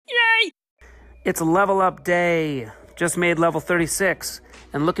It's a level up day. Just made level 36.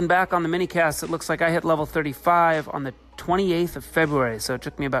 And looking back on the minicast, it looks like I hit level 35 on the 28th of February. So it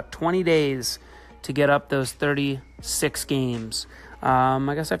took me about 20 days to get up those 36 games.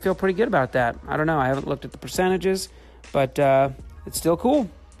 I guess I feel pretty good about that. I don't know. I haven't looked at the percentages, but it's still cool.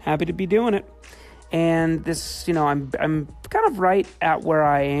 Happy to be doing it. And this, I'm kind of right at where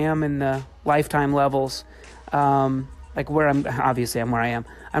I am in the lifetime levels. Like where I'm where I am.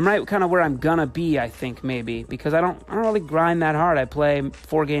 I'm right kind of where I'm gonna be, I think, maybe, because I don't really grind that hard. I play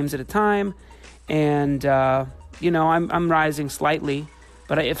 4 games at a time, and I'm rising slightly.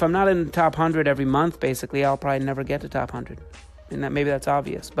 But if I'm not in the top 100 every month, basically, I'll probably never get to top 100. And maybe that's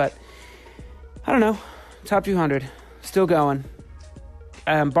obvious, but I don't know. Top 200, still going.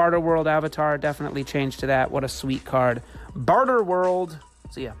 Barter World Avatar definitely changed to that. What a sweet card. Barter World.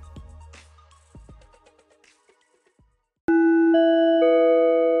 See ya.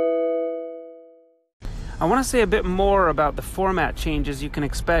 I want to say a bit more about the format changes you can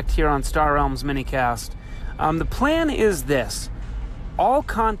expect here on Star Realms Minicast. The plan is this. All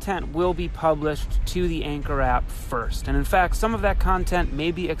content will be published to the Anchor app first. And in fact, some of that content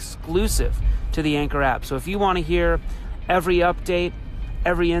may be exclusive to the Anchor app. So if you want to hear every update,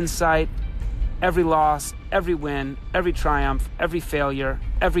 every insight, every loss, every win, every triumph, every failure,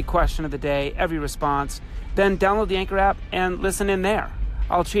 every question of the day, every response, then download the Anchor app and listen in there.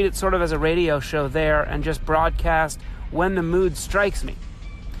 I'll treat it sort of as a radio show there and just broadcast when the mood strikes me.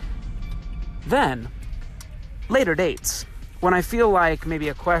 Then, later dates. When I feel like maybe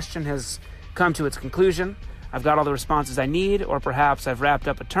a question has come to its conclusion, I've got all the responses I need, or perhaps I've wrapped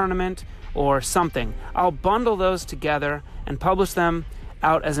up a tournament or something, I'll bundle those together and publish them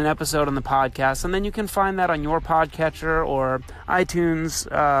out as an episode on the podcast, and then you can find that on your podcatcher or iTunes,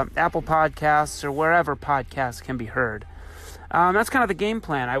 Apple Podcasts, or wherever podcasts can be heard. That's kind of the game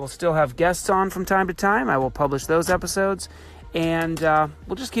plan. I will still have guests on from time to time. I will publish those episodes, and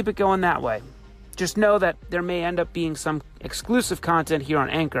we'll just keep it going that way. Just know that there may end up being some exclusive content here on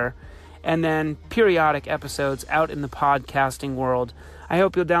Anchor, and then periodic episodes out in the podcasting world. I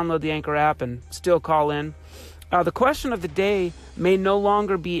hope you'll download the Anchor app and still call in. The question of the day may no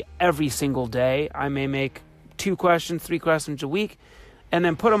longer be every single day. I may make 2 questions, 3 questions a week, and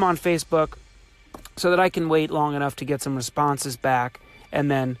then put them on Facebook so that I can wait long enough to get some responses back and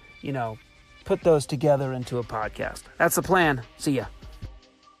then, put those together into a podcast. That's the plan. See ya.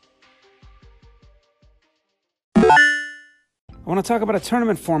 I want to talk about a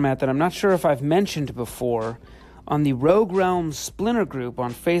tournament format that I'm not sure if I've mentioned before. On the Rogue Realms Splinter group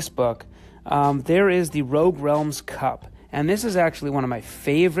on Facebook, there is the Rogue Realms Cup. And this is actually one of my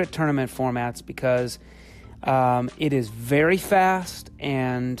favorite tournament formats because it is very fast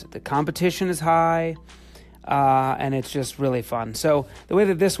and the competition is high, and it's just really fun. So the way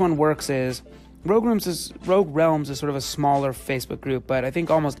that this one works is Rogue Realms is sort of a smaller Facebook group, but I think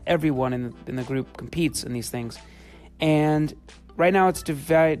almost everyone in the group competes in these things. And right now it's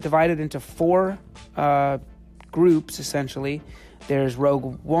divided into 4 groups, essentially. There's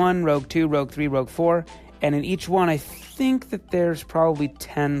Rogue 1, Rogue 2, Rogue 3, Rogue 4, and in each one I think that there's probably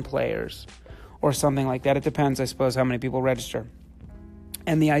 10 players or something like that. It depends, I suppose, how many people register.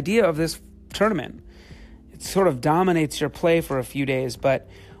 And the idea of this tournament, it sort of dominates your play for a few days, but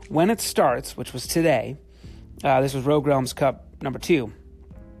when it starts, which was today, this was Rogue Realms Cup number 2,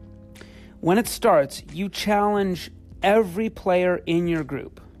 when it starts, you challenge every player in your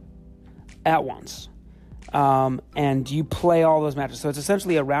group at once. And you play all those matches. So it's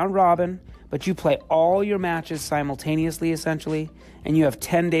essentially a round robin, but you play all your matches simultaneously, essentially, and you have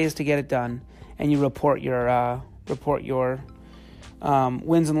 10 days to get it done. And you report your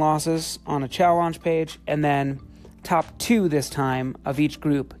wins and losses on a challenge page, and then top 2 this time of each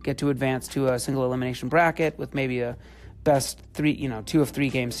group get to advance to a single elimination bracket with maybe a best 2 of 3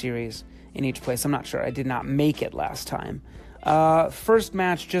 game series in each place. I'm not sure. I did not make it last time. First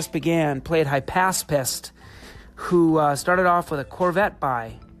match just began. Played Hypaspist, who started off with a Corvette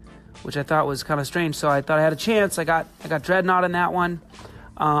buy, which I thought was kind of strange. So I thought I had a chance. I got Dreadnought in that one,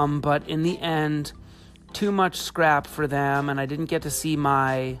 but in the end, too much scrap for them, and I didn't get to see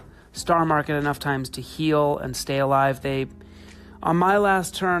my Star Market enough times to heal and stay alive. On my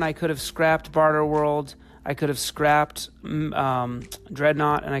last turn, I could have scrapped Barter World, I could have scrapped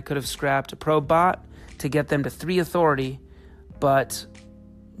Dreadnought, and I could have scrapped a Probe Bot to get them to 3 authority, but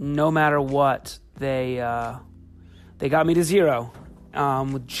no matter what, they got me to 0.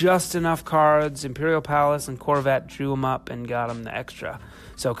 With just enough cards, Imperial Palace and Corvette drew them up and got them the extra.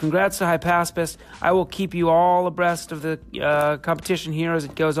 So congrats to Hypaspist. I will keep you all abreast of the competition here as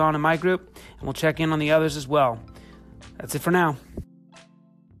it goes on in my group, and we'll check in on the others as well. That's it for now.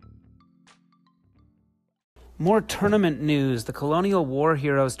 More tournament news. The Colonial War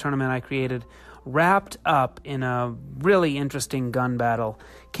Heroes tournament I created wrapped up in a really interesting gun battle.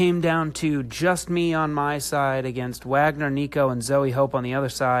 Came down to just me on my side against Wagner, Nico, and Zoe Hope on the other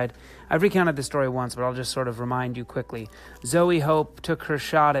side. I've recounted this story once, but I'll just sort of remind you quickly. Zoe Hope took her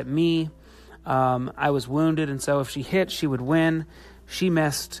shot at me. I was wounded, and so if she hit, she would win. She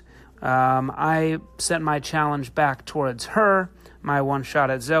missed. I sent my challenge back towards her, my one shot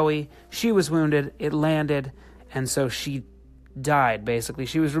at Zoe. She was wounded. It landed, and so she died, basically.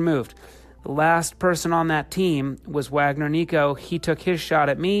 She was removed. The last person on that team was Wagner Nico. He took his shot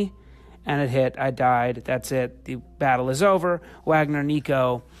at me, and it hit. I died. That's it. The battle is over. Wagner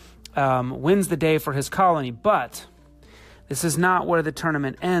Nico wins the day for his colony, but this is not where the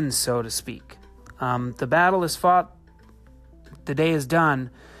tournament ends, so to speak. The battle is fought. The day is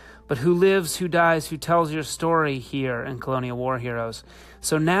done. But who lives, who dies, who tells your story here in Colonial War Heroes?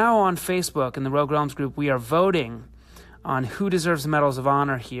 So now on Facebook in the Rogue Realms group, we are voting on who deserves the Medals of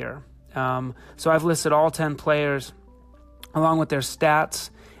Honor here. So I've listed all 10 players along with their stats,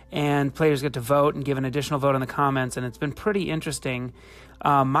 and players get to vote and give an additional vote in the comments, and it's been pretty interesting.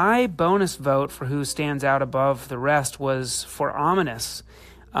 My bonus vote for who stands out above the rest was for Ominous.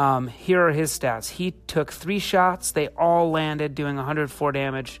 Here are his stats. He took 3 shots. They all landed, doing 104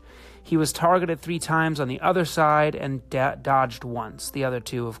 damage. He was targeted 3 times on the other side and dodged once. The other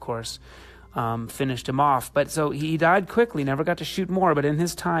 2, of course, finished him off. But so he died quickly, never got to shoot more, but in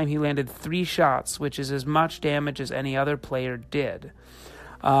his time he landed 3 shots, which is as much damage as any other player did.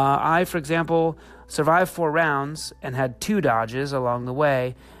 I, for example, survived 4 rounds and had 2 dodges along the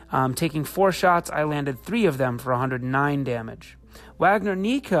way. Taking 4 shots, I landed 3 of them for 109 damage. Wagner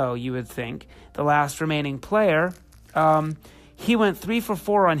Nico, you would think, the last remaining player, he went 3 for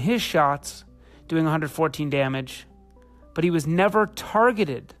 4 on his shots, doing 114 damage, but he was never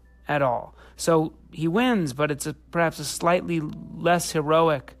targeted at all. So he wins, but it's perhaps a slightly less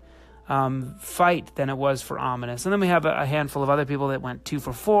heroic fight than it was for Ominous. And then we have a handful of other people that went 2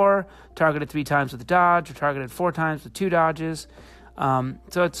 for 4, targeted 3 times with a dodge, or targeted 4 times with 2 dodges.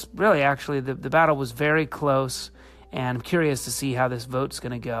 So it's really actually, the battle was very close, and I'm curious to see how this vote's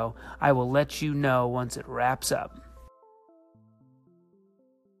going to go. I will let you know once it wraps up.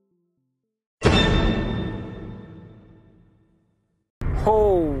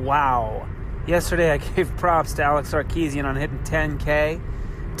 Oh, wow. Yesterday I gave props to Alex Sarkeesian on hitting 10K,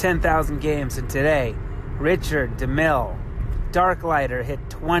 10,000 games, and today Richard DeMille, Darklighter, hit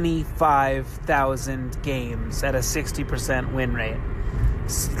 25,000 games at a 60% win rate.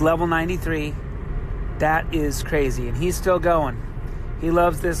 Level 93. That is crazy, and he's still going. He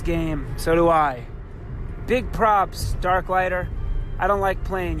loves this game. So do I. Big props, Darklighter. I don't like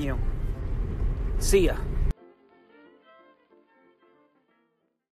playing you. See ya.